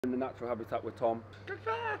In the natural habitat with Tom.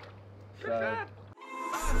 So.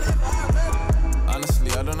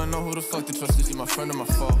 Honestly, I don't know who the fuck to trust. Is he my friend or my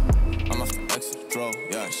foe? I'm off the exit, bro.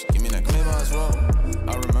 Yeah, she give me that clean as well.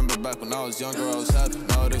 I remember back when I was younger, I was happy.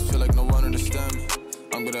 Nowadays feel like no one understand me.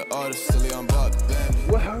 I'm good at artists, silly, I'm Bob.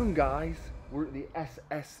 We're home, guys. We're at the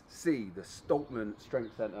SSC, the Stoltman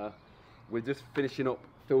Strength Centre. We're just finishing up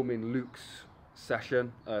filming Luke's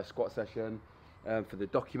session, squat session, for the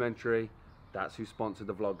documentary. That's who sponsored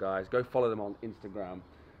the vlog, guys. Go follow them on Instagram.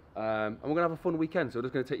 And we're gonna have a fun weekend, so we're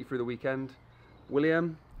just gonna take you through the weekend.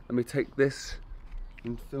 William, let me take this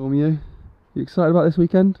and film you. You excited about this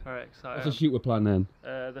weekend? Very excited. What's the shoot we're planning?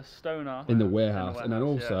 The stoner. In the warehouse. And then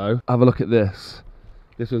also, yeah. have a look at this.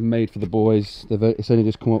 This was made for the boys. It's only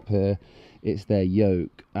just come up here. It's their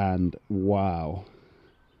yoke, and wow.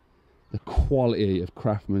 The quality of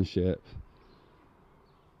craftsmanship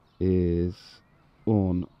is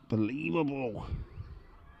unbelievable.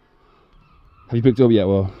 Have you picked it up yet,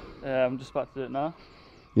 Will? I'm just about to do it now.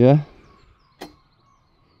 Yeah?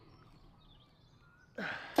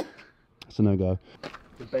 It's a no-go.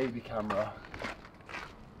 The baby camera.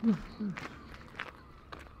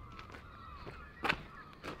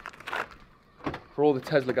 For all the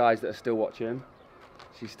Tesla guys that are still watching,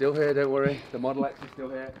 she's still here, don't worry. The Model X is still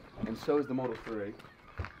here, and so is the Model 3.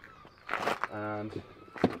 And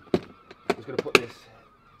I'm just going to put this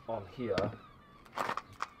on here.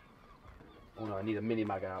 Oh no, I need a mini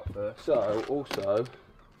mag out first. So, also,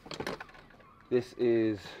 this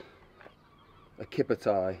is a kipper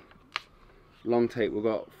tie. Long tape. We've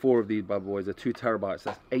got 4 of these bad boys. They're 2 terabytes.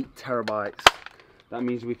 That's 8 terabytes. That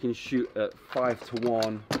means we can shoot at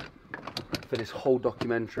 5:1 for this whole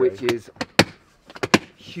documentary, which is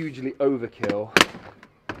hugely overkill.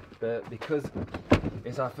 But because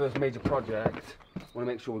it's our first major project, I want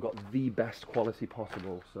to make sure we've got the best quality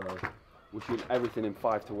possible. So we're shooting everything in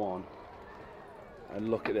 5:1. And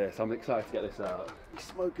look at this. I'm excited to get this out. He's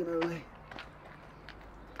smoking early.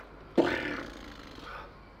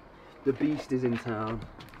 The beast is in town.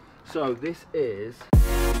 So this is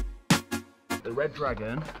the Red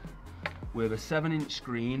Dragon with a 7-inch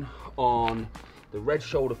screen on the red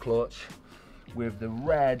shoulder clutch with the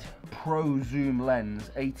red Pro Zoom lens,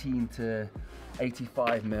 18 to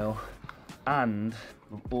 85mm, and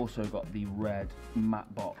we've also got the red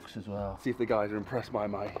matte box as well. See if the guys are impressed by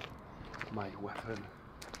my weapon.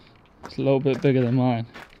 It's a little bit bigger than mine.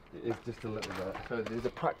 It is just a little bit. So there's a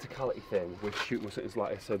practicality thing with shooting with something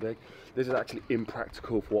like this so big. This is actually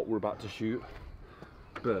impractical for what we're about to shoot,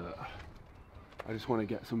 but I just want to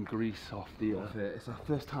get some grease off it. It's our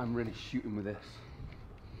first time really shooting with this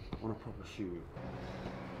on a proper shoot.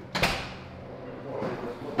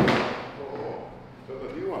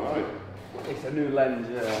 It's a new lens,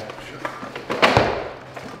 yeah.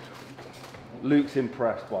 Luke's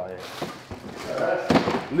impressed by it.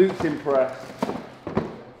 Luke's impressed.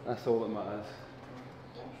 That's all that matters.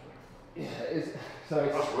 Yeah,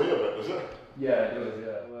 that's real bit, is it? Yeah, it does,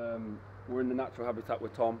 yeah. We're in the natural habitat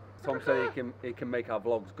with Tom. Tom said he can make our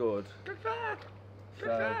vlogs good.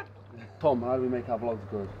 So, Tom, how do we make our vlogs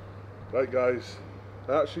good? Right, guys,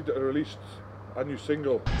 I actually released a new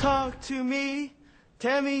single. Talk to me,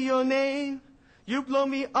 tell me your name. You blow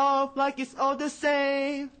me off like it's all the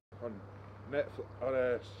same. On Netflix,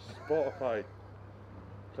 on Spotify,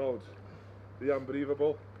 called The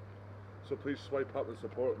Unbelievable. So please swipe up and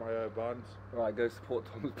support my band. Alright, go support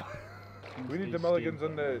Tom's band. We need the Mulligans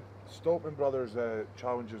and the Stoltman brothers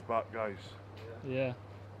challenges back, guys. Yeah.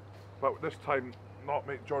 But this time, not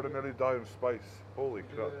make Jordan nearly die of spice. Holy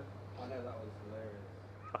crap. I know that was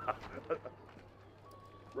hilarious.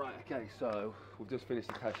 Right, okay, so we've just finished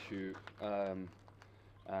the test shoot,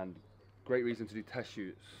 and great reason to do test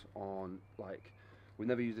shoots on, like, we've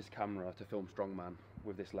never used this camera to film strongman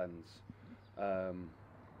with this lens.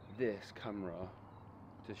 This camera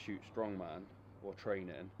to shoot strongman or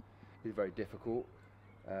training is very difficult.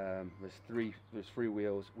 There's three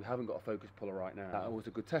wheels. We haven't got a focus puller right now. That was a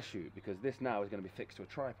good test shoot because this now is going to be fixed to a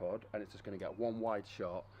tripod and it's just going to get one wide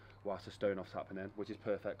shot whilst the stone off's happening, which is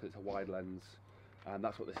perfect because it's a wide lens, and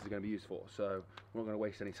that's what this is going to be used for. So we're not going to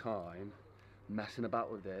waste any time messing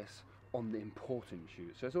about with this on the important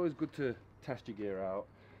shoot. So it's always good to test your gear out.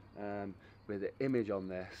 But the image on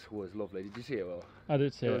this was lovely. Did you see it, Will? I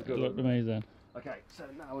did see it. It looked amazing. Okay, so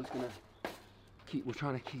now we're just gonna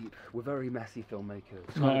we're very messy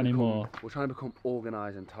filmmakers. Not anymore. We're trying to become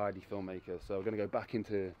organised and tidy filmmakers. So we're gonna go back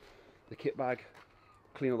into the kit bag,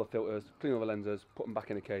 clean all the filters, clean all the lenses, put them back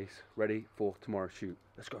in the case, ready for tomorrow's shoot.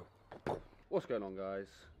 Let's go. What's going on, guys?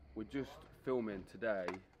 We're just filming today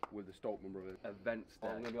with the Stoltman brothers events day.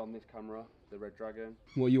 I'm going to be on this camera, the Red Dragon.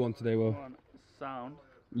 What are you on today, Will? On sound.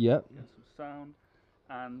 Yep. Get some sound,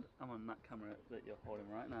 and I'm on that camera that you're holding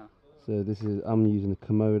right now. So this is, I'm using the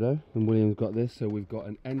Komodo, and William's got this. So we've got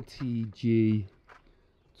an NTG2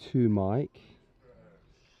 mic,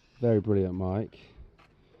 very brilliant mic.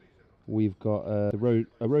 We've got a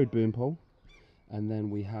Rode boom pole, and then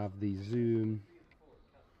we have the Zoom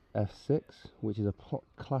F6, which is a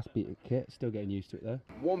class beater kit. Still getting used to it though.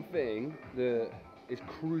 One thing that is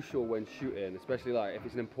crucial when shooting, especially like if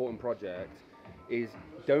it's an important project, is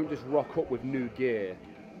don't just rock up with new gear.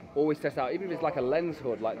 Always test out, even if it's like a lens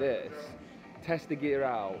hood like this, test the gear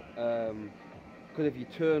out, because if you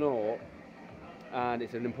turn up and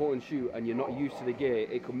it's an important shoot and you're not used to the gear,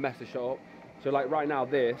 it could mess the shot up. So like right now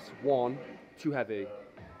this, one, too heavy.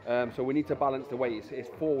 So we need to balance the weight. It's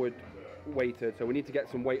forward weighted, so we need to get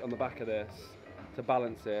some weight on the back of this to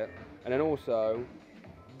balance it. And then also,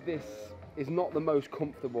 this is not the most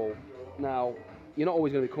comfortable. Now, you're not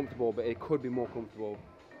always going to be comfortable, but it could be more comfortable.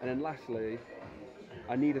 And then lastly,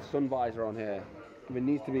 I need a sun visor on here. There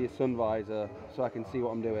needs to be a sun visor so I can see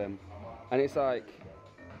what I'm doing. And it's like,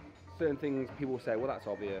 certain things people say, well that's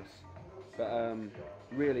obvious. But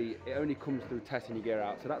really, it only comes through testing your gear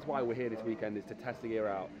out. So that's why we're here this weekend, is to test the gear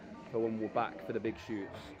out for when we're back for the big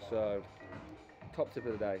shoots. So, top tip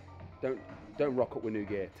of the day, don't rock up with new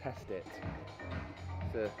gear, test it.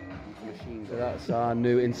 It's a machine. So that's our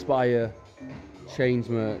new Inspire Chains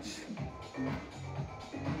merch.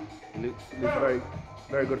 Luke's a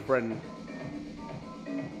very good friend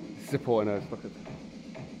supporting us. Look at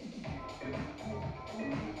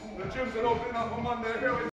The gyms are opening up on Monday,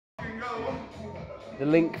 here we f***ing go. the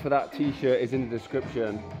link for that t-shirt is in the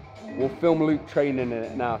description. We'll film Luke training in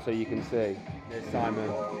it now so you can see. There's Simon.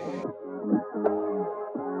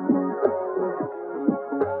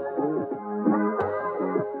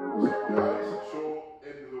 So,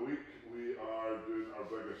 end of the week, we are doing our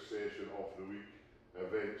biggest session of the week,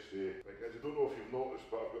 events day. Like, I don't know if you've noticed,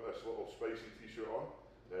 but I've got this little spicy t-shirt on.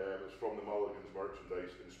 It's from the Mulligan's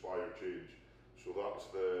merchandise, Inspire Change. So that's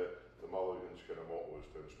the Mulligan's kind of motto, is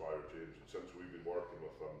to inspire change. And since we've been working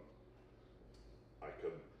with them, I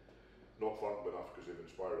can not thank them enough, because they've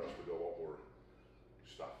inspired us to do a lot more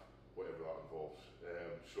stuff, whatever that involves.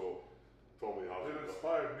 So Tommy has. They've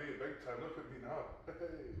inspired me big time. Look at me now.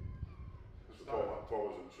 Hey. So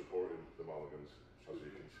Tom isn't supporting the Mulligans, as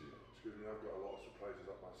you can see. Excuse me, I've got a lot of surprises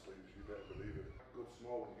up my sleeves. You better believe it. Go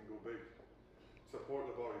small and you can go big.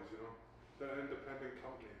 Support the boys, you know. They're an independent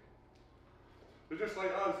company. They're just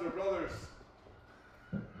like us. They're brothers.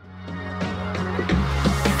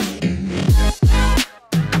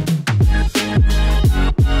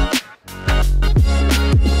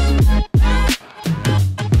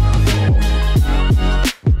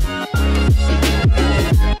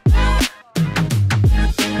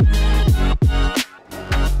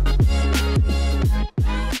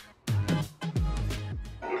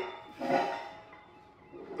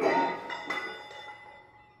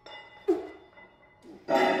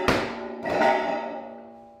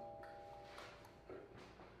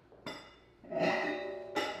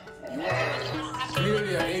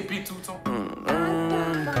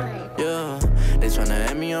 Yeah, they tryna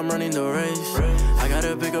at me, I'm running the race. I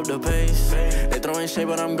gotta pick up the pace. They throwing shade,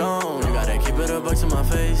 but I'm gone. You gotta keep it a buck to my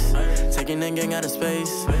face. Taking that gang out of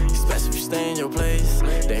space. Especially if you stay in your place.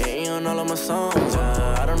 They hating on all of my songs.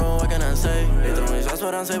 I don't know what can I say. They throwing shots,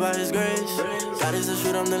 but I'm saved by his grace. God is to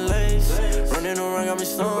shoot, I'm the lace. Running around, got me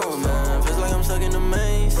stoned, man. Feels like I'm stuck in the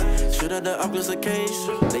maze. Shoot at the Oculus a case.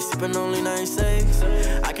 They sipping only 96.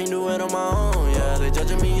 I can't do it on my own, yeah. They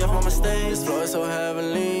judging me off my mistakes. This flow is so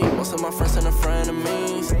heavenly. Most of my friends and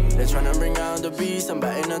frenemies. They tryna bring out the beast. I'm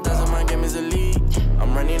batting 1,000, my game is elite.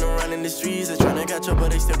 I'm running around in the streets. They're trying to catch up,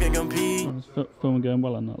 but they still can't compete. Is filming going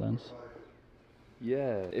well on that lens?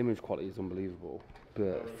 Yeah, image quality is unbelievable.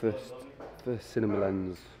 But first cinema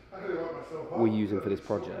lens we're using for this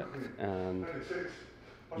project, and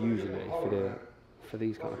usually for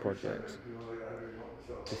these kind of projects,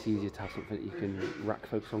 it's easier to have something that you can rack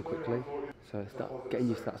focus on quickly. So getting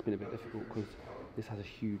used to that's been a bit difficult, because this has a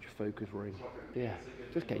huge focus ring. Yeah,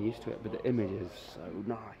 just getting used to it, but the image is so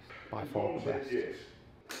nice. By far the best.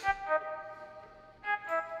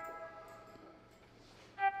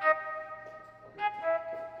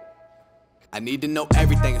 I need to know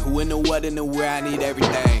everything, who and the what and the where, I need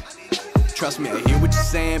everything. Trust me, I hear what you're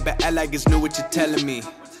saying, but act like it's new what you're telling me.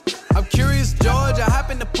 I'm curious, George, I hop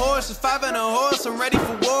in the Porsche, 5 and a horse, I'm ready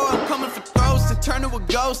for war. I'm coming for throats, to turn to a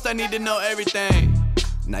ghost, I need to know everything.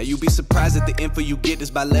 Now you be surprised at the info you get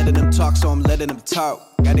is by letting them talk, so I'm letting them talk.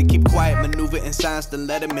 Gotta keep quiet, maneuver in silence, then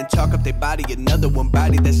let them in, chalk up their body, another one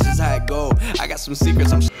body, that's just how it go. I got some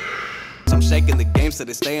secrets, I'm I'm shaking the game so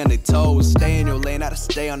they stay on their toes. Stay in your lane, I to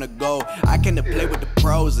stay on the go. I came to play with the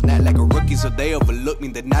pros and act like a rookie, so they overlook me.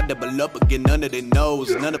 Then I double up again under their nose.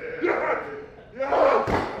 None of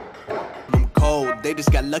them cold. They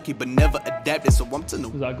just got lucky but never adapted, so I'm to know.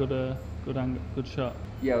 Was that a good shot?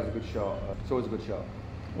 Yeah, it was a good shot. It's always a good shot.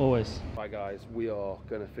 Always. Right guys, we are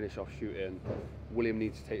going to finish off shooting. William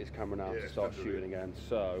needs to take his camera now to start shooting again,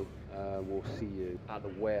 so we'll see you at the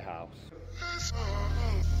warehouse.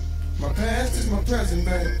 My past is my present,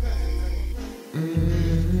 baby.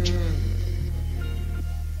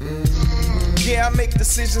 Yeah, I make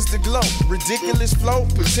decisions to glow. Ridiculous flow,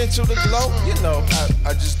 potential to glow. You know,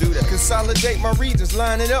 I just do that. Consolidate my regions,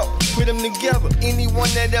 line it up, put them together. Anyone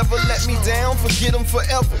that ever let me down, forget them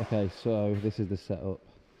forever. Okay, so this is the setup.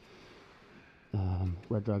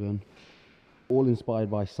 Red Dragon. All inspired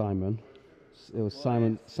by Simon. It was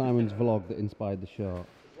Simon's vlog that inspired the shot.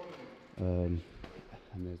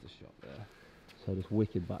 And there's the shot there. So this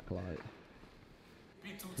wicked backlight.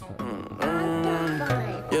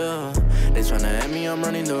 Yeah, they tryna at me, I'm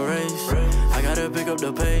running the race. I gotta pick up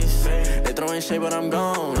the pace. They throwing shade, but I'm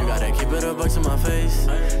gone. You gotta keep it a buck to my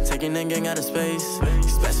face. Taking that gang out of space.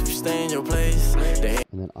 It's best if you stay in your place.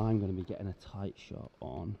 And then I'm gonna be getting a tight shot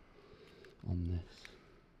on this.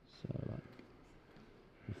 So like,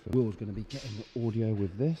 Will's gonna be getting the audio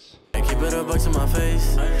with this. Keep it a buck to my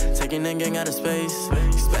face. Taking that gang out of space.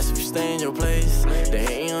 It's best if you stay in your place. They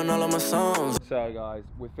hating on all of my songs. So guys,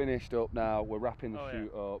 we're finished up now. We're wrapping the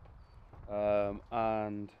shoot up.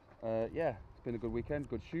 Yeah, it's been a good weekend,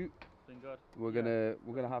 good shoot. It's been good. We're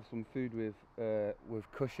gonna have some food with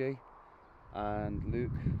Cushy and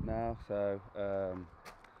Luke now. So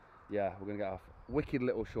yeah, we're gonna get a wicked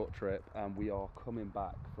little short trip, and we are coming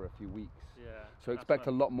back for a few weeks. Yeah. So expect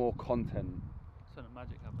a lot more content. That's when the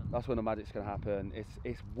magic happens. That's when the magic's gonna happen.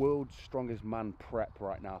 It's world's strongest man prep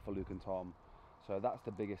right now for Luke and Tom. So that's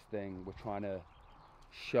the biggest thing. We're trying to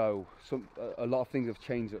show a lot of things have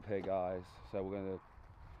changed up here, guys. So we're gonna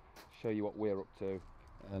show you what we're up to.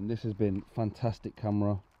 And this has been fantastic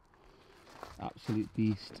camera. Absolute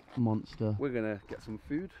beast, monster. We're gonna get some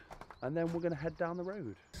food and then we're gonna head down the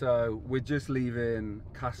road. So we're just leaving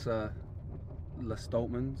Casa the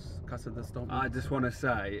Stoltman's. I just want to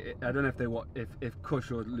say, I don't know if Kush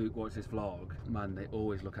or Luke watch this vlog, man, they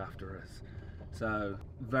always look after us. So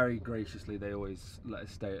very graciously they always let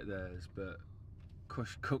us stay at theirs, but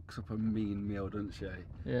Kush cooks up a mean meal, doesn't she?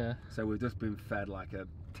 Yeah. So we've just been fed like a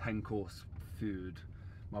 10-course food.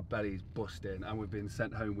 My belly's busting, and we've been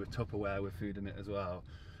sent home with Tupperware with food in it as well.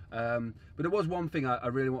 But there was one thing I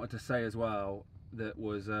really wanted to say as well, that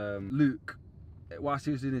was Luke, whilst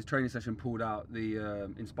he was in his training session, pulled out the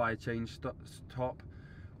Inspired Change top,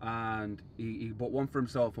 and he bought one for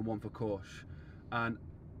himself and one for Kush. And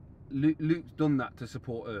Luke's done that to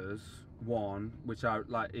support us, one, which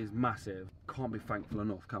is massive. Can't be thankful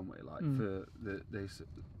enough, can we? For this.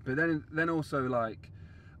 But then also, like,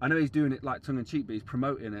 I know he's doing it like tongue in cheek, but he's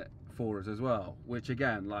promoting it for us as well, which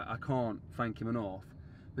again, like, I can't thank him enough.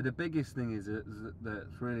 But the biggest thing is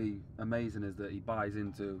that's really amazing is that he buys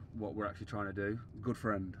into what we're actually trying to do. Good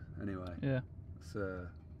friend, anyway. Yeah. So,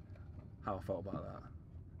 how I felt about that.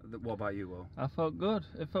 What about you, Will? I felt good.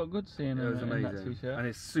 It felt good seeing him in that t-shirt. And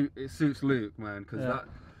it suits Luke, man, because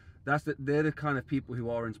they're the kind of people who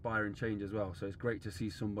are inspiring change as well. So it's great to see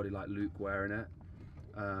somebody like Luke wearing it.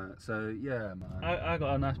 So yeah, man. I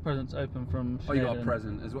got a nice present to open from Sinead. Oh, you got a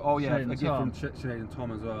present as well. Oh yeah, a gift from Sinead and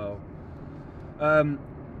Tom as well.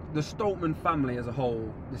 The Stoltman family as a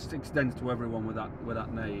whole, this extends to everyone with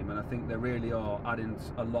that name, and I think they really are adding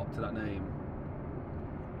a lot to that name.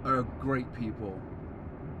 Are great people,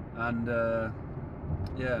 and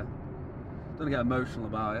yeah, don't get emotional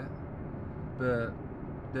about it, but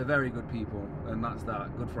they're very good people, and that's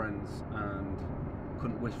that. Good friends, and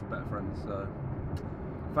couldn't wish for better friends. So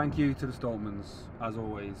thank you to the Stoltmans as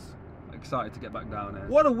always. Excited to get back down here.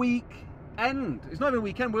 What a week! It's not even a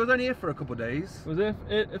weekend. We was only here for a couple of days. Was it?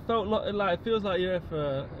 It felt like it feels like you're here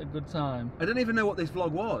for a good time. I don't even know what this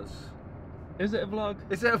vlog was. Is it a vlog?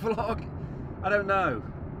 Is it a vlog? I don't know.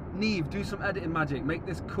 Neve, do some editing magic. Make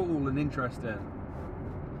this cool and interesting.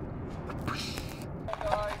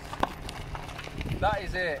 Guys, that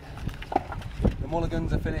is it. The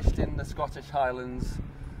Mulligans are finished in the Scottish Highlands.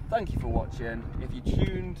 Thank you for watching. If you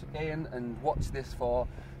tuned in and watched this far,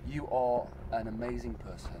 you are an amazing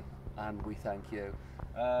person. And we thank you.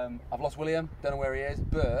 I've lost William, don't know where he is,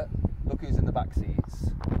 but look who's in the back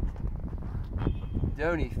seats. The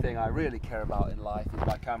only thing I really care about in life is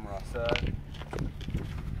my camera, so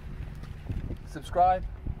subscribe,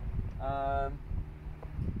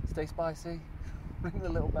 stay spicy, ring the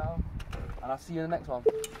little bell, and I'll see you in the next one.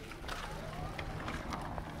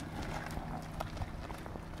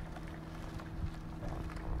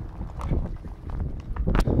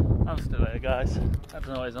 later, guys. I don't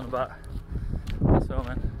know what he's on about. That's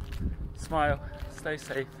filming. Smile, stay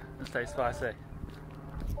safe, and stay spicy.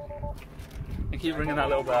 And keep ringing that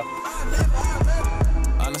little bell.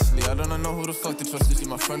 Honestly, I don't know who the fuck to trust. Is she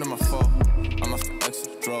my friend or my foe? I'm a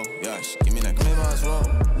exit draw. Yeah, she give me that claim as well.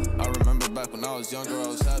 I remember back when I was younger, I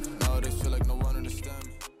was happy. Nowadays feel like no one understands me.